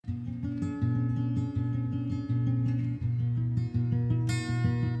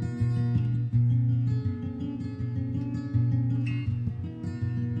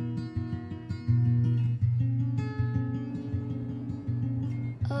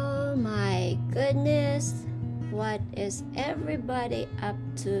goodness, what is everybody up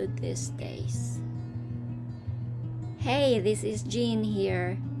to these days? Hey, this is Jean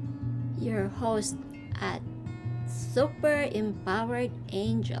here, your host at Super Empowered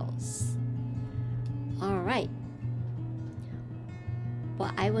Angels. Alright,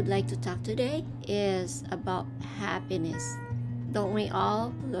 what I would like to talk today is about happiness. Don't we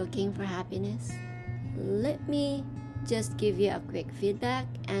all looking for happiness? Let me just give you a quick feedback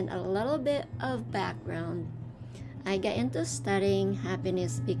and a little bit of background. I got into studying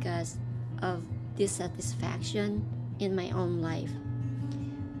happiness because of dissatisfaction in my own life.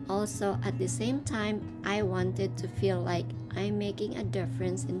 Also, at the same time, I wanted to feel like I'm making a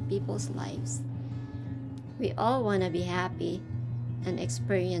difference in people's lives. We all want to be happy and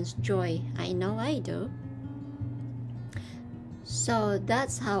experience joy. I know I do. So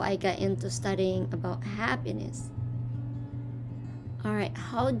that's how I got into studying about happiness. Alright,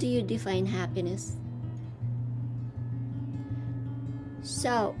 how do you define happiness?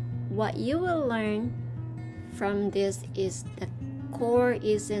 So, what you will learn from this is the core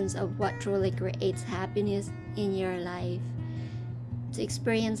essence of what truly creates happiness in your life. To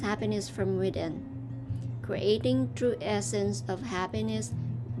experience happiness from within. Creating true essence of happiness,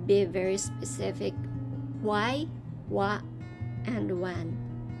 be very specific. Why, what, and when.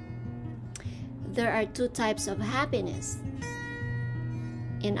 There are two types of happiness.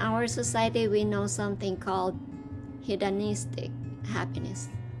 In our society, we know something called hedonistic happiness.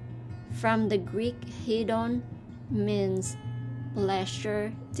 From the Greek, hedon means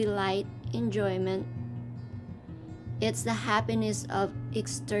pleasure, delight, enjoyment. It's the happiness of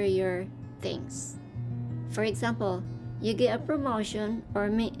exterior things. For example, you get a promotion or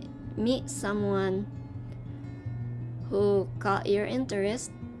meet someone who caught your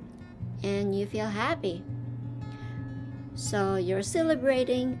interest and you feel happy. So you're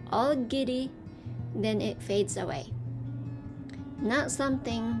celebrating, all giddy, then it fades away. Not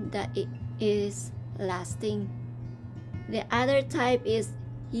something that it is lasting. The other type is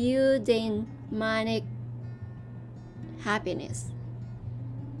eudaimonic happiness.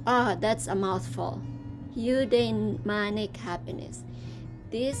 Oh, that's a mouthful. Eudaimonic happiness.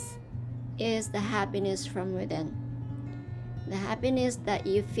 This is the happiness from within. The happiness that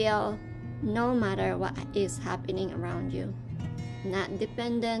you feel no matter what is happening around you. Not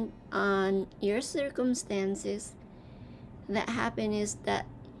dependent on your circumstances. That happiness that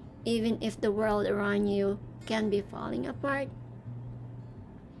even if the world around you can be falling apart.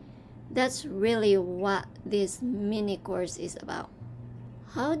 That's really what this mini course is about.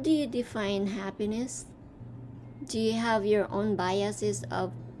 How do you define happiness? Do you have your own biases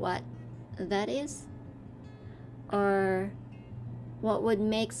of what that is? Or what would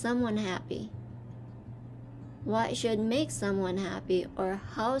make someone happy? What should make someone happy, or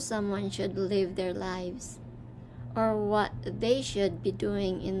how someone should live their lives? Or what they should be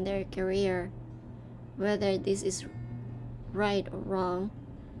doing in their career, whether this is right or wrong.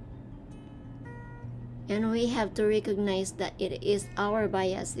 And we have to recognize that it is our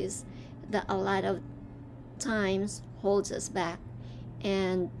biases that a lot of times holds us back,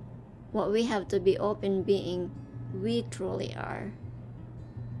 and what we have to be open being we truly are.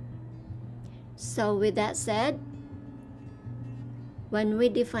 So with that said, when we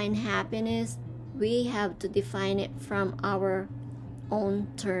define happiness, we have to define it from our own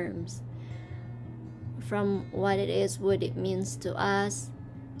terms, from what it is, what it means to us.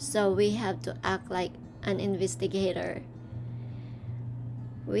 So we have to act like an investigator.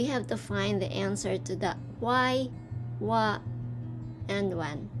 We have to find the answer to the why, what, and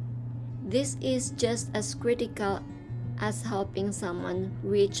when. This is just as critical as helping someone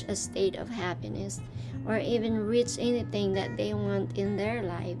reach a state of happiness, or even reach anything that they want in their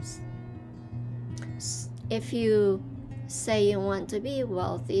lives. If you say you want to be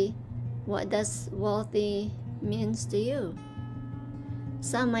wealthy, what does wealthy means to you?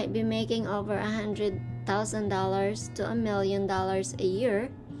 Some might be making over $100,000 to $1 million a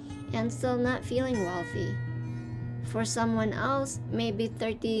year and still not feeling wealthy. For someone else, maybe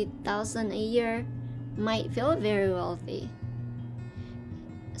 $30,000 a year might feel very wealthy.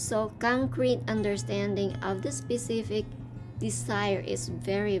 So concrete understanding of the specific desire is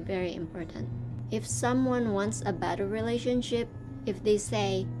very, very important. If someone wants a better relationship, if they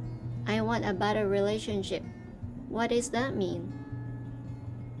say, I want a better relationship, what does that mean?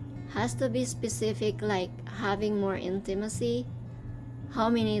 Has to be specific, like having more intimacy, how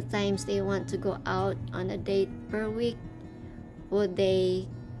many times they want to go out on a date per week, would they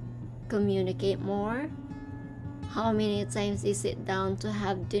communicate more, how many times they sit down to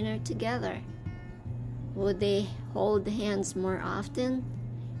have dinner together, would they hold hands more often,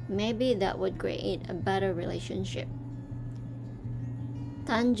 Maybe that would create a better relationship.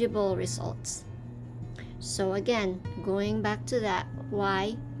 Tangible results. So again, going back to that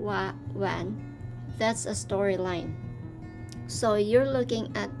why, what, when, that's a storyline. So you're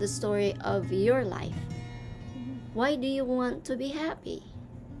looking at the story of your life. Why do you want to be happy?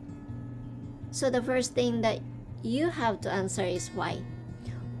 So the first thing that you have to answer is why.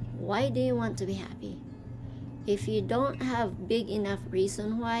 Why do you want to be happy? If you don't have big enough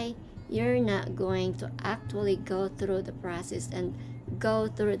reason why, you're not going to actually go through the process and go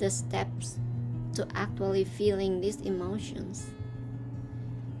through the steps to actually feeling these emotions.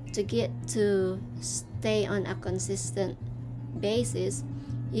 To get to stay on a consistent basis,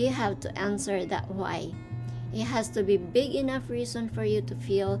 you have to answer that why. It has to be big enough reason for you to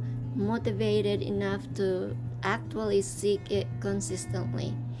feel motivated enough to actually seek it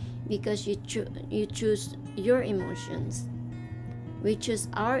consistently, because you choose your emotions. We choose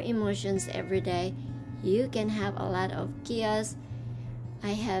our emotions every day. You can have a lot of chaos. I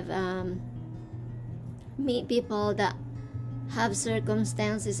have meet people that have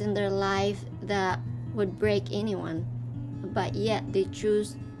circumstances in their life that would break anyone, but yet they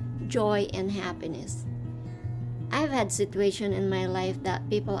choose joy and happiness. I've had situations in my life that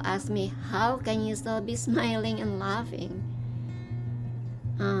people ask me, how can you still be smiling and laughing?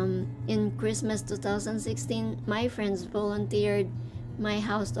 In Christmas 2016, my friends volunteered my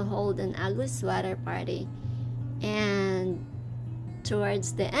house to hold an ugly sweater party, and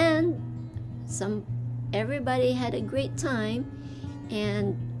towards the end, everybody had a great time,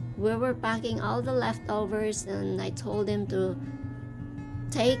 and we were packing all the leftovers, and I told them to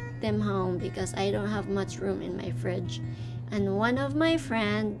take them home because I don't have much room in my fridge. And one of my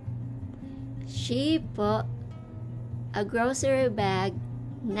friend, she put a grocery bag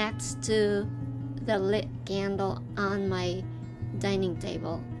next to the lit candle on my dining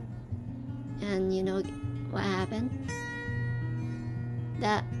table. And you know what happened?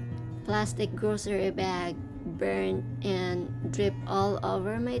 That plastic grocery bag burned and dripped all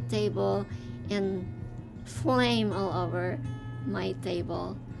over my table and flame all over my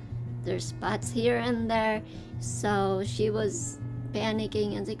table. There's spots here and there. So she was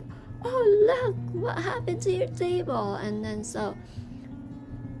panicking and like, oh look, what happened to your table? And then so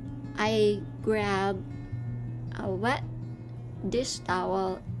I grabbed a wet dish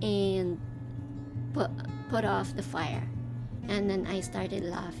towel and put off the fire, and then I started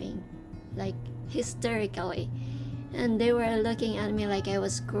laughing like hysterically, and they were looking at me like I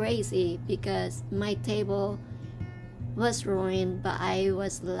was crazy because my table was ruined, but I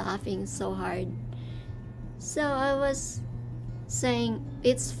was laughing so hard. So I was saying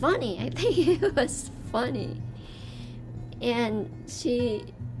it's funny. I think it was funny. And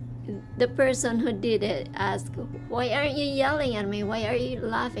the person who did it asked, why aren't you yelling at me? Why are you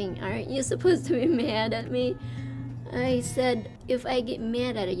laughing? Aren't you supposed to be mad at me? I said, if I get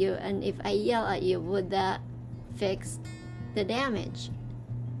mad at you and if I yell at you, would that fix the damage?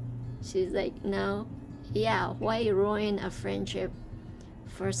 She's like, no. Yeah, why ruin a friendship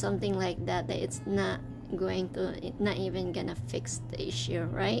for something like that it's not even gonna fix the issue,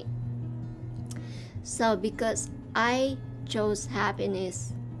 right? So because I chose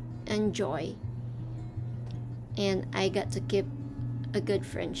happiness and joy, and I got to keep a good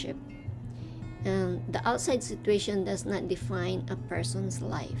friendship, and the outside situation does not define a person's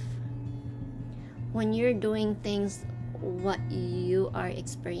life. When you're doing things what you are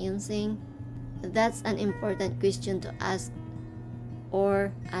experiencing, that's an important question to ask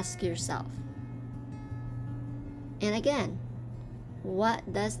yourself. And again,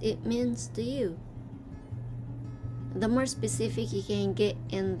 what does it mean to you? The more specific you can get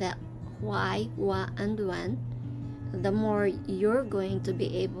in that why, what, and when, the more you're going to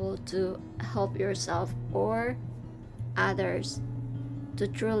be able to help yourself or others to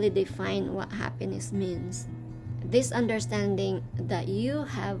truly define what happiness means. This understanding that you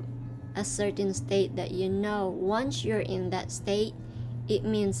have a certain state that you know once you're in that state, it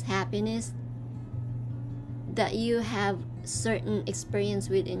means happiness, that you have certain experience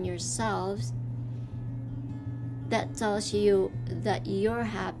within yourselves that tells you that you're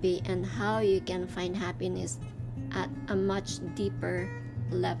happy and how you can find happiness at a much deeper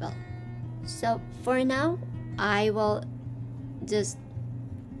level. So for now, I will just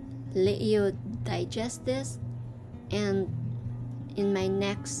let you digest this, and in my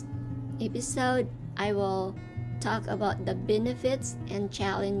next episode, I will talk about the benefits and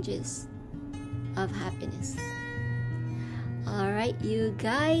challenges of happiness. Alright, you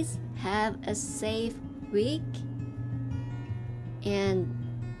guys, have a safe week and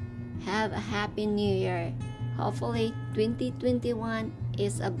have a happy new year. hopefully 2021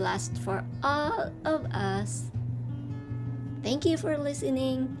 is a blast for all of us. Thank you for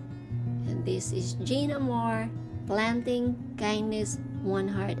listening. And this is Gina Moore, planting kindness one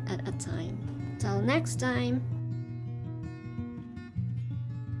heart at a time. Till next time.